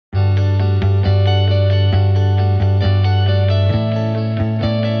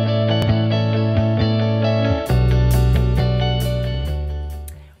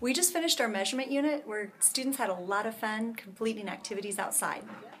our measurement unit where students had a lot of fun completing activities outside.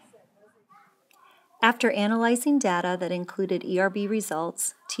 After analyzing data that included ERB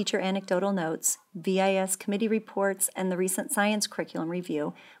results, teacher anecdotal notes, VIS committee reports, and the recent science curriculum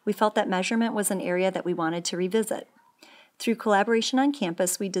review, we felt that measurement was an area that we wanted to revisit. Through collaboration on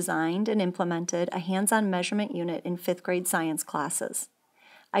campus, we designed and implemented a hands-on measurement unit in 5th grade science classes.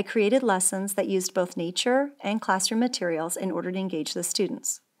 I created lessons that used both nature and classroom materials in order to engage the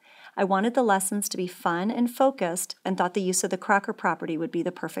students. I wanted the lessons to be fun and focused and thought the use of the Crocker property would be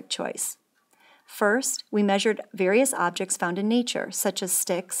the perfect choice. First, we measured various objects found in nature, such as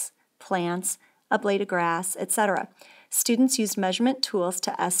sticks, plants, a blade of grass, etc. Students used measurement tools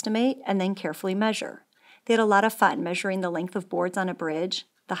to estimate and then carefully measure. They had a lot of fun measuring the length of boards on a bridge,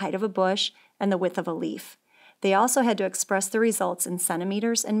 the height of a bush, and the width of a leaf. They also had to express the results in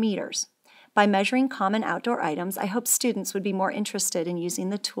centimeters and meters. By measuring common outdoor items, I hoped students would be more interested in using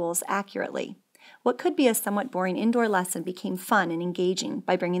the tools accurately. What could be a somewhat boring indoor lesson became fun and engaging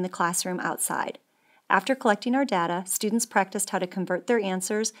by bringing the classroom outside. After collecting our data, students practiced how to convert their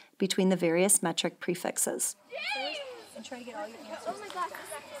answers between the various metric prefixes. And try to get all your answers. Oh my gosh.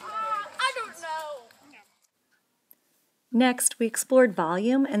 I don't know. Next, we explored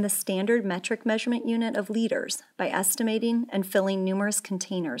volume and the standard metric measurement unit of liters by estimating and filling numerous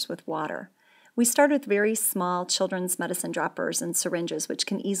containers with water. We started with very small children's medicine droppers and syringes, which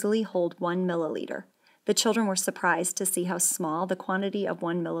can easily hold 1 milliliter. The children were surprised to see how small the quantity of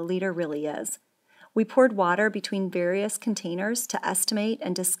 1 milliliter really is. We poured water between various containers to estimate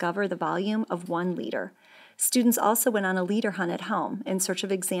and discover the volume of 1 liter. Students also went on a liter hunt at home in search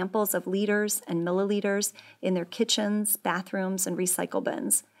of examples of liters and milliliters in their kitchens, bathrooms, and recycle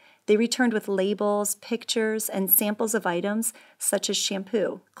bins. They returned with labels, pictures, and samples of items such as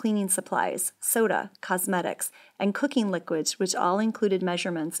shampoo, cleaning supplies, soda, cosmetics, and cooking liquids, which all included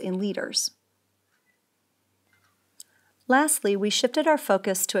measurements in liters. Lastly, we shifted our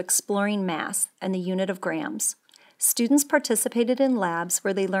focus to exploring mass and the unit of grams. Students participated in labs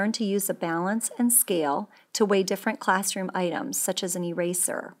where they learned to use a balance and scale to weigh different classroom items such as an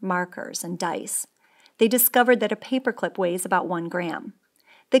eraser, markers, and dice. They discovered that a paperclip weighs about 1 gram.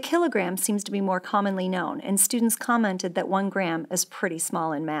 The kilogram seems to be more commonly known, and students commented that 1 gram is pretty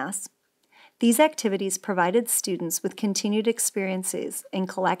small in mass. These activities provided students with continued experiences in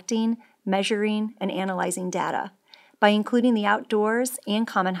collecting, measuring, and analyzing data. By including the outdoors and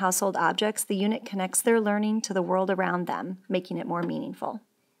common household objects, the unit connects their learning to the world around them, making it more meaningful.